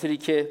 به خاطری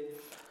که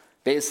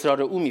به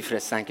اصرار او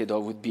میفرستن که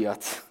داوود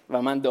بیاد.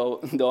 و من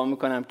دعا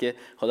میکنم که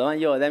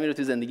خداوند یه آدمی رو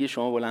تو زندگی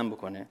شما بلند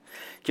بکنه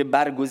که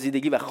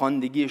برگزیدگی و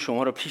خواندگی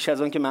شما رو پیش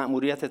از آن که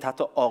مأموریت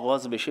حتی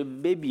آغاز بشه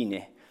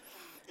ببینه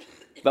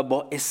و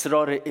با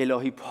اصرار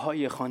الهی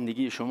پای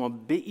خواندگی شما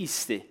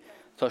بایسته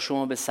تا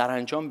شما به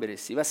سرانجام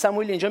برسی. و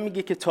سموئیل اینجا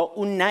میگه که تا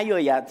اون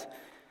نیاید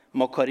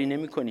ما کاری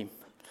نمی کنیم.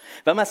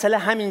 و مسئله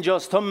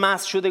همینجاست، تا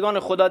مسح شدگان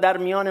خدا در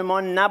میان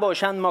ما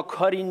نباشند ما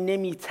کاری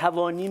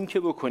نمیتوانیم که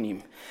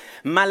بکنیم.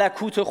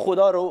 ملکوت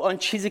خدا رو، آن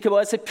چیزی که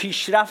باعث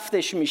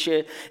پیشرفتش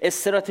میشه،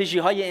 استراتژی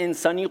های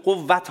انسانی،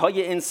 قوت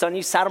های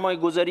انسانی، سرمایه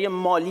گذاری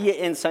مالی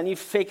انسانی،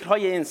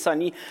 فکرهای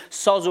انسانی،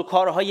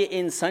 سازوکارهای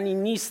انسانی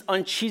نیست.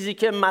 آن چیزی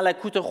که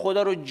ملکوت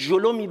خدا رو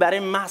جلو میبره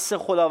مسح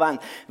خداوند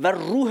و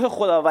روح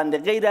خداونده.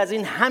 غیر از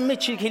این همه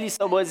چی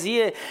کلیسا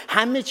بازیه،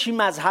 همه چی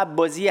مذهب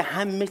بازیه،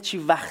 همه چی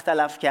وقت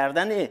تلف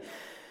کردنه.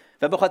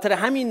 و به خاطر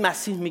همین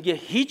مسیح میگه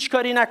هیچ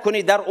کاری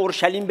نکنید، در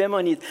اورشلیم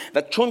بمانید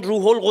و چون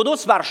روح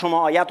القدس بر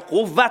شما آید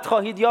قوت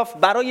خواهید یافت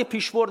برای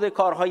پیشبرد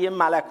کارهای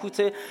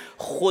ملکوت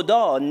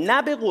خدا،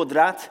 نه به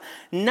قدرت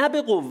نه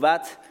به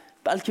قوت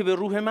بلکه به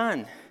روح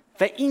من.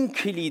 و این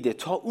کلیده،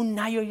 تا اون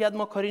نیاید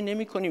ما کاری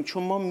نمی کنیم،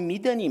 چون ما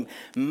میدانیم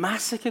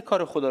مسیح که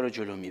کار خدا رو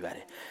جلو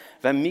میبره.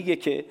 و میگه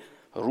که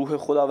روح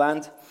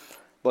خداوند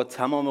با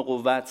تمام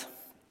قوت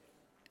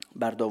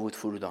بر داوود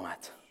فرود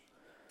آمد.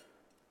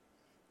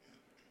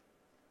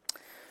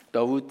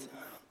 داوود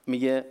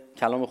میگه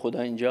کلام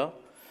خدا اینجا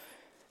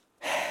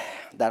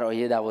در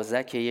آیه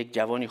 12 که یک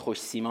جوانی خوش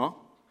سیما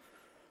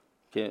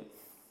که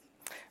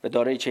و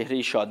دارای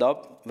چهره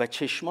شاداب و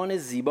چشمان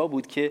زیبا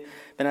بود، که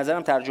به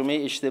نظرم ترجمه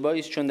اشتباهی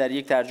است، چون در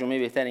یک ترجمه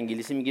بهتر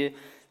انگلیسی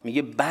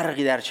میگه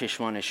برقی در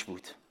چشمانش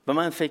بود. و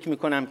من فکر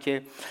میکنم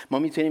که ما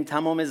میتونیم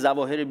تمام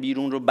ظواهر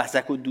بیرون رو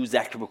بزک و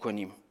دوزک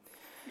بکنیم،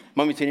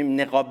 ما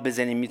میتونیم نقاب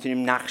بزنیم،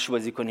 میتونیم نقش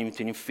بازی کنیم،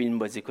 میتونیم فیلم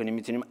بازی کنیم،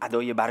 میتونیم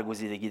ادای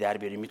برگزیدگی در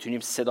بیاریم، میتونیم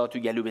صدا تو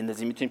گلو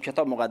بندازیم، میتونیم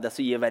کتاب مقدس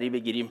رو یه وری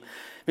بگیریم،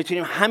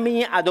 میتونیم همه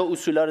این ادا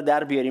اصولا رو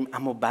در بیاریم،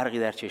 اما برقی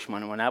در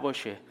چشمان ما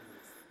نباشه.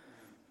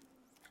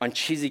 آن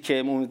چیزی که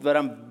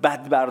امیدوارم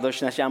بد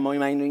برداشت نشه، اما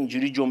من اینو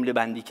اینجوری جمله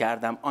بندی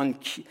کردم،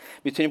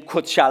 میتونیم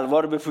کت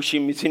شلوار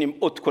بپوشیم، میتونیم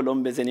ات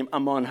کلم بزنیم،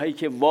 اما آنهایی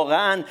که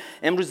واقعا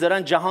امروز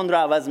دارن جهان رو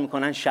عوض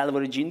میکنن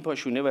شلوار جین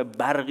پاشونه و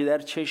برقی در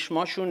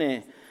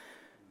چشماشونه.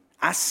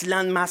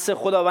 اصلا مسح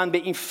خداوند به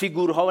این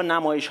فیگورها و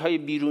نمایش‌های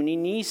بیرونی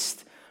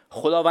نیست.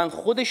 خداوند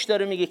خودش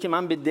داره میگه که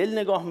من به دل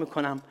نگاه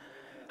میکنم.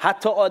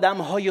 حتی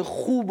آدم‌های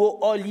خوب و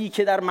عالی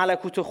که در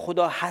ملکوت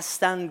خدا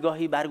هستند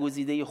گاهی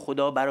برگزیده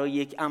خدا برای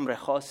یک امر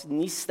خاص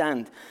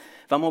نیستند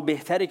و ما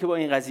بهتره که با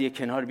این قضیه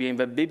کنار بیاییم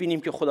و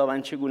ببینیم که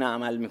خداوند چگونه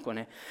عمل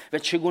میکنه و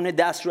چگونه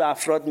دست رو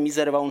افراد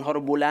میذاره و اونها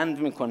رو بلند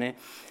میکنه.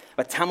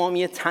 و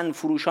تمامی تن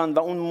فروشان و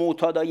اون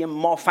معتادای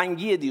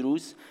مافنگی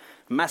دیروز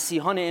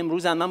مسیحان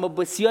امروز هم، من با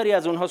بسیاری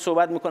از اونها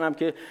صحبت میکنم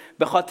که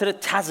به خاطر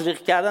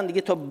تزریق کردن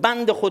دیگه تا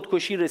بند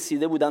خودکشی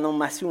رسیده بودن و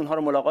مسیح اونها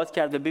رو ملاقات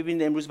کرد و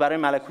ببینید امروز برای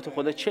ملکوت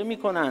خدا چه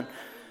میکنن.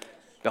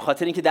 به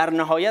خاطر اینکه در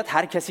نهایت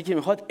هر کسی که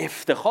میخواد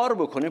افتخار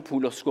بکنه،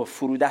 پولس گفت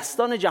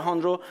فرودستان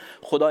جهان رو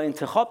خدا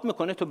انتخاب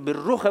میکنه تا به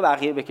رخ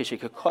بقیه بکشه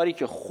که کاری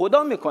که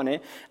خدا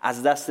میکنه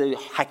از دست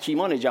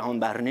حکیمان جهان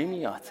بر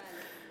نمیاد.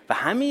 و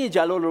همه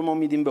جلال رو ما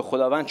میدیم به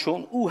خداوند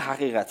چون او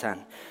حقیقتا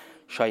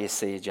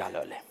شایسته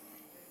جلاله.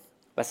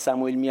 و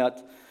سموئیل میاد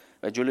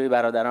و جلوی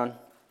برادران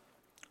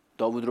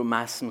داوود رو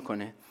مسح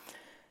میکنه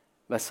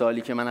و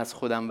سوالی که من از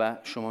خودم و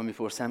شما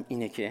میپرسم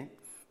اینه که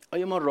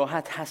آیا ما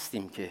راحت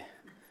هستیم که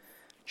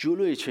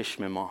جلوی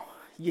چشم ما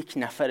یک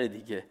نفر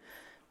دیگه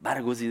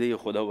برگزیده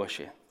خدا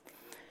باشه؟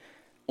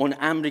 اون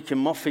امری که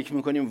ما فکر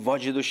میکنیم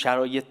واجد و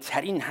شرایط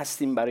ترین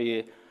هستیم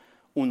برای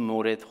اون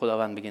مورد،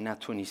 خداوند بگه نه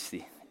تو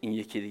نیستی، این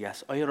یکی دیگه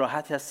است. آیا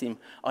راحت هستیم؟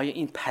 آیا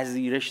این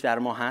پذیرش در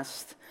ما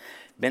هست؟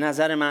 به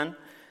نظر من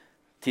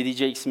تیدی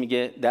جیکس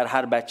میگه در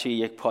هر بچه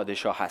یک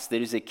پادشاه هست.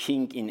 There is a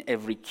king in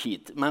every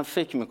kid. من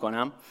فکر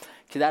میکنم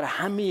که در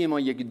همه ما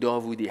یک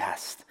داوودی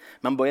هست.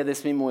 من باید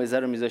اسم این موعظه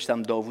رو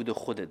میذاشتم داوود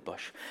خودت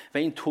باش و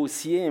این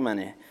توصیه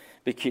منه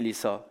به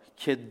کلیسا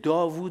که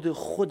داوود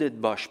خودت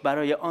باش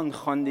برای آن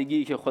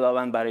خواندگی که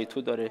خداوند برای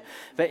تو داره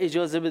و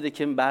اجازه بده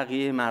که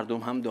بقیه مردم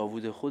هم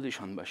داوود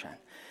خودشان باشن.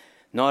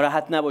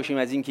 ناراحت نباشیم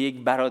از اینکه یک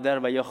برادر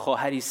و یا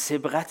خواهری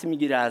سبقت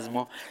میگیره از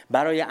ما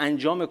برای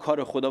انجام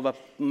کار خدا و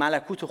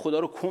ملکوت خدا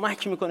رو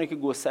کمک میکنه که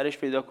گسترش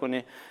پیدا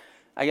کنه.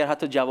 اگر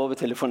حتی جواب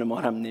تلفن ما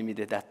هم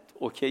نمیده، دت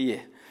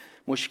اوکیه،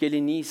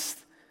 مشکلی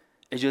نیست.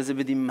 اجازه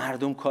بدیم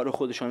مردم کار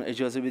خودشان،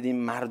 اجازه بدیم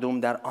مردم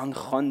در آن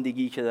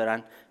خواندگی که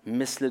دارن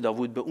مثل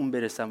داوود به اون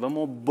برسن و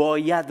ما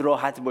باید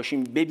راحت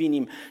باشیم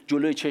ببینیم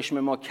جلوی چشم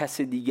ما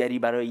کس دیگری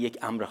برای یک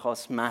امر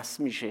خاص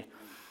مسح میشه.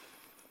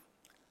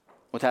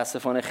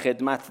 متاسفانه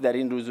خدمت در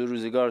این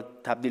روزگار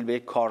تبدیل به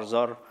یک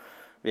کارزار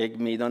و یک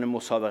میدان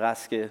مسابقه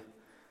است که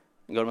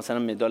انگار مثلا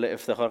مدال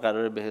افتخار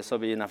قراره به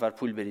حساب یه نفر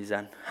پول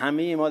بریزن.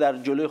 همه ما در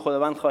جلوی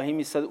خداوند خواهیم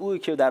ایستاد، اویی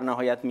که در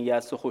نهایت میگه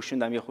از تو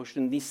خوشوندم یا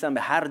خوشوند نیستم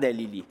به هر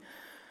دلیلی.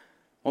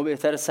 ما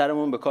بهتر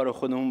سرمون به کار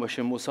خودمون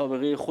باشه،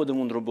 مسابقه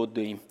خودمون رو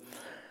بدویم.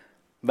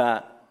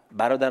 و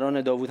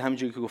برادران داوود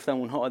همونجوری که گفتم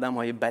اونها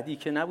آدم‌های بدی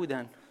که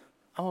نبودن،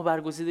 اما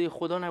برگزیده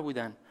خدا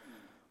نبودن.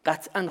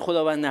 قطعاً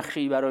خداوند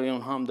نقشه‌ای برای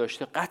اونها هم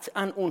داشته،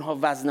 قطعاً اونها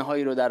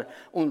وزنه‌هایی رو در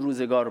اون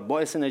روزگار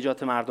باعث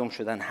نجات مردم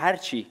شدن،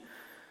 هرچی،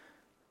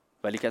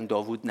 ولیکن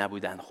داوود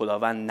نبودن.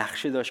 خداوند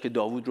نقشه داشت که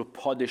داوود رو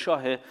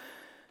پادشاه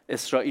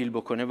اسرائیل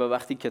بکنه و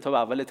وقتی کتاب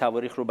اول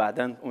تواریخ رو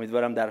بعداً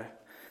امیدوارم در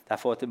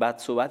دفعات بعد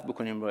صحبت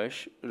بکنیم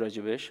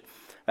راجبش،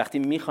 وقتی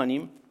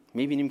میخوانیم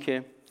میبینیم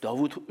که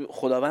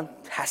خداوند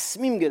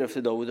تصمیم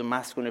گرفته داوود رو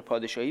مسح کنه،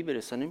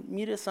 پادشاهی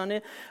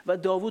میرسانه و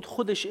داوود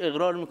خودش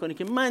اقرار میکنه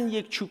که من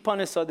یک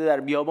چوپان ساده در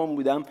بیابان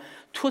بودم،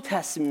 تو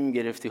تصمیم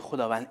گرفتی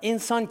خداوند.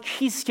 انسان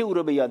کیست که او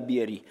رو به یاد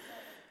بیاری؟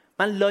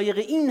 من لایق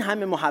این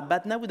همه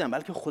محبت نبودم،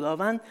 بلکه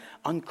خداوند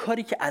آن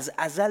کاری که از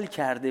ازل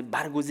کرده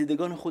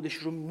برگزیدگان خودش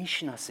رو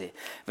میشناسه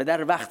و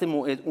در وقت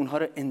موعد اونها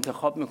رو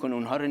انتخاب میکنه،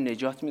 اونها رو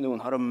نجات میده،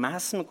 اونها رو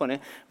مسح میکنه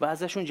و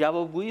ازشون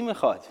جوابگویی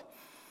میخواد.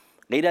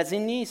 غیر از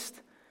این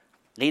نیست.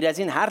 غیر از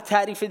این هر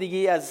تعریف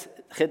دیگه از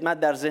خدمت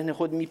در ذهن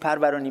خود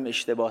میپرورانیم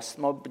اشتباهست.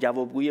 ما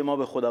جوابگوی ما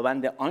به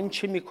خداوند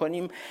آنچه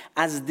میکنیم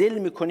از دل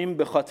میکنیم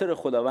به خاطر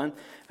خداوند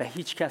و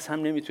هیچ کس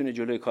هم نمیتونه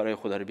جلوی کارهای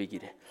خدا رو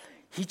بگیره.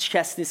 هیچ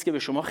کس نیست که به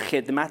شما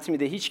خدمت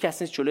میده، هیچ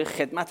کس نیست جلوی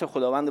خدمت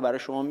خداوند رو برای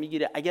شما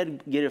میگیره. اگر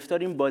گرفتار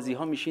این بازی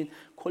ها میشین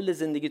کل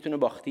زندگیتون رو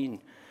باختین.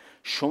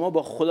 شما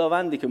با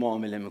خداوندی که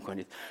معامله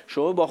میکنید،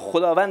 شما با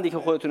خداوندی که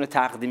خودتون رو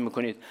تقدیم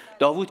میکنید.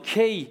 داوود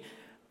کی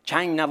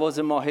چنگ نواز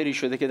ماهری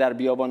شده که در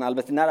بیابان،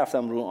 البته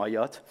نرفتم رو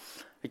آیات،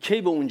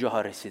 کی به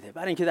اونجاها رسیده؟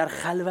 برای اینکه در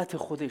خلوت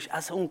خودش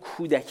از اون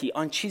کودکی،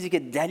 آن چیزی که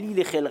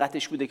دلیل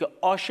خلقتش بوده که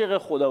عاشق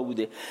خدا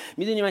بوده.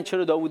 میدونی من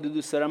چرا داوود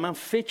دوست دارم؟ من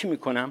فکر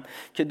میکنم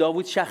که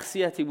داوود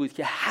شخصیتی بود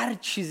که هر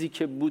چیزی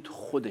که بود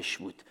خودش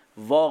بود،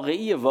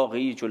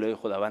 واقعی جلوی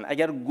خداوند.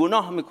 اگر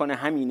گناه میکنه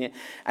همینه،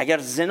 اگر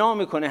زنا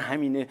میکنه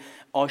همینه،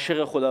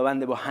 عاشق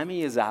خداونده با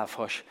همه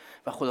ضعف‌هاش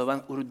و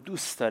خداوند او رو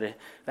دوست داره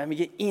و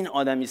میگه این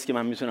آدمی است که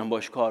من میتونم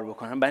باش کار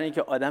بکنم، برای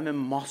اینکه آدم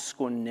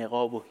ماسک و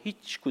نقاب و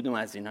هیچ کدوم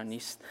از اینا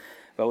نیست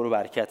و او رو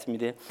برکت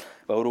میده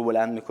و او رو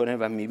بلند میکنه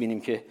و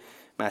میبینیم که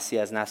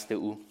مسیح از نسل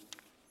او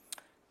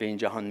به این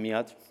جهان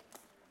میاد.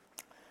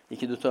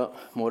 یکی دو تا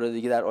مورد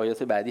دیگه در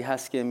آیات بعدی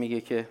هست که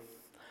میگه که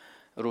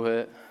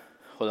روح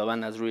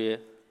خداوند از روی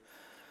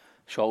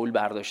شاول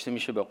برداشته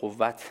میشه، به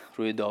قوت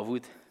روی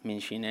داوود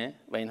میشینه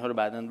و اینها رو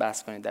بعداً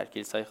بحث کنید در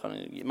کلیسای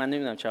خانوادگی. من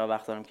نمیدونم چقدر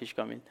وقت دارم که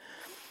کامل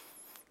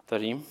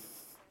داریم.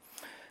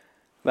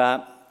 و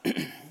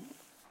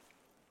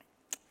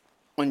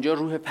اونجا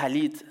روح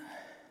پلید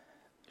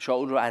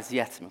شاول رو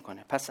اذیت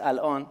میکنه. پس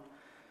الان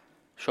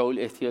شاول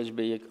احتیاج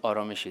به یک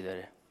آرامشی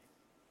داره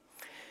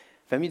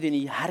و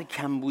میدونی هر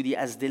کمبودی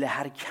از دل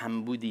هر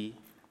کمبودی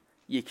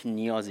یک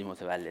نیازی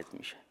متولد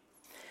میشه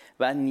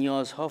و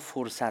نیازها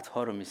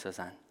فرصتها رو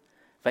میسازن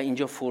و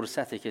اینجا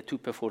فرصته که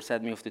توپ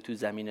فرصت میفته تو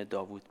زمین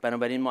داوود.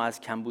 بنابراین ما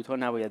از کمبودها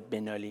نباید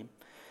بنالیم،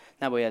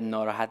 نباید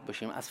ناراحت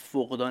باشیم از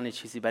فقدان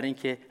چیزی، برای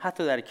اینکه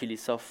حتی در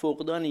کلیسا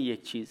فقدان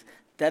یک چیز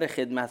در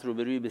خدمت رو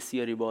به روی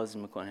بسیاری باز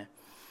میکنه.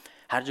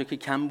 هر جا که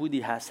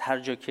کمبودی هست، هر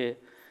جا که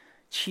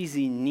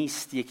چیزی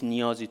نیست، یک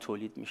نیازی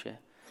تولید میشه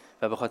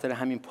و به خاطر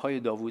همین پای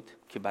داوود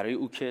که برای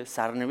او که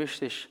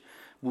سرنوشتش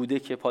بوده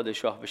که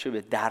پادشاه بشه،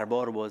 به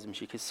دربار باز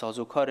میشه که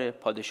سازوکار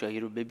پادشاهی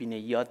رو ببینه،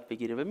 یاد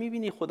بگیره و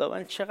میبینی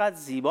خداوند چقدر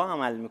زیبا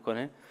عمل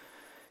میکنه،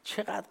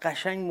 چقدر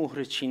قشنگ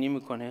مهره چینی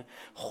میکنه.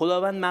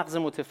 خداوند مغز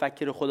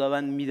متفکر،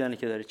 خداوند میدونه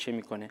که داره چه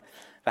میکنه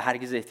و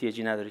هرگز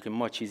احتیاجی نداره که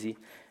ما چیزی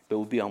به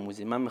او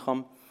بیاموزیم. من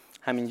میخوام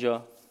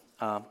همینجا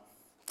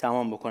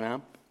تمام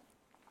بکنم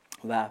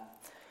و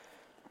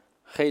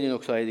خیلی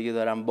نکته‌های دیگه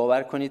دارم.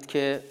 باور کنید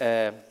که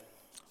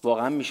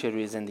واقعا میشه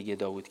روی زندگی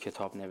داوود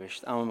کتاب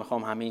نوشت، اما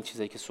میخوام همه این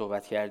چیزایی که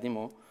صحبت کردیم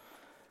و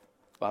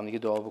با هم دیگه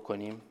دعا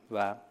بکنیم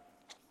و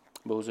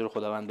به حضور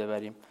خداوند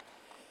ببریم.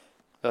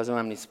 لازم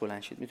هم نیست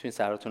بلند شید، میتونید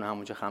سراتون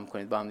همونجا خم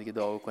کنید، با هم دیگه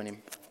دعا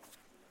بکنیم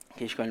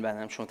که اشکالی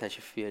بعداً شما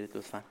تشریف بیارید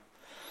لطفاً.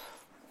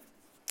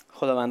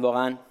 خداوند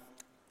واقعا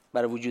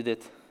برای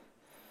وجودت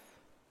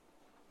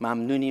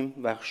ممنونیم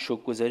و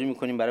شکرگزاری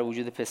میکنیم برای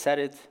وجود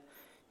پسرت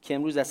که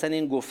امروز اصلا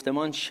این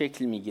گفتمان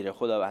شکل میگیره.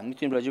 خداوند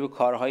میتونیم راجع به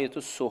کارهای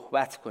تو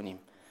صحبت کنیم.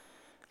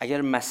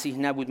 اگر مسیح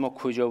نبود ما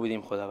کجا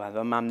بودیم خداوند؟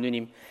 و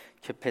ممنونیم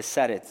که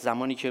پسرت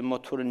زمانی که ما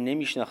تو رو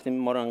نمیشناختیم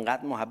ما رو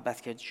انقدر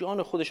محبت کرد،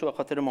 جان خودش رو به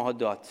خاطر ما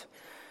داد.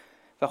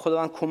 و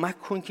خداوند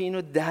کمک کن که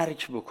اینو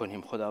درک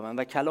بکنیم خداوند.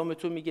 و کلام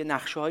تو میگه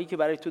نقشه هایی که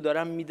برای تو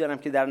دارم میدارم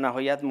که در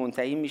نهایت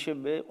منتهی میشه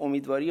به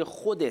امیدواری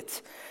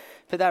خودت.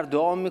 پدر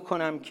دعا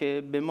میکنم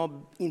که به ما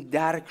این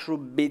درک رو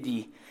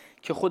بدی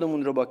که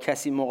خودمون رو با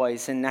کسی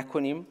مقایسه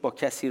نکنیم، با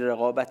کسی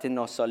رقابت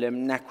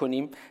ناسالم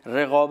نکنیم،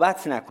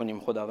 رقابت نکنیم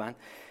خداوند،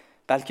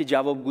 بلکه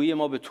جوابگویی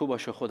ما به تو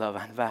باشه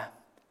خداوند. و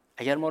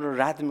اگر ما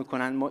رو رد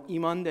میکنن ما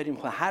ایمان داریم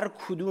هر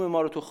کدوم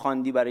ما رو تو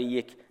خواندی برای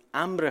یک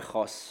امر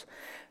خاص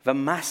و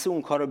محض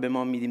اون کار رو به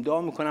ما میدیم.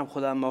 دعا میکنم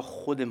خدا ما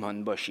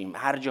خودمان باشیم،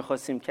 هر جا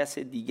خواستیم کس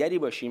دیگری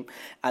باشیم،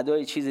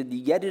 ادای چیز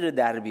دیگری رو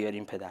در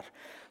بیاریم. پدر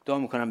دعا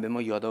میکنم به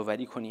ما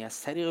یادآوری کنی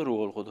از طریق روح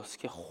القدس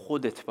که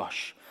خودت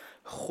باش،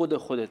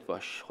 خودت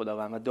باش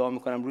خداوند. و دعا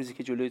میکنم روزی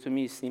که جلوی تو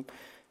میایستیم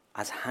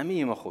از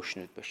همه ما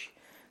خوشنود باشی،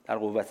 در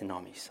قوت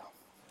نام عیسی.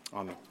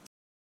 آمین.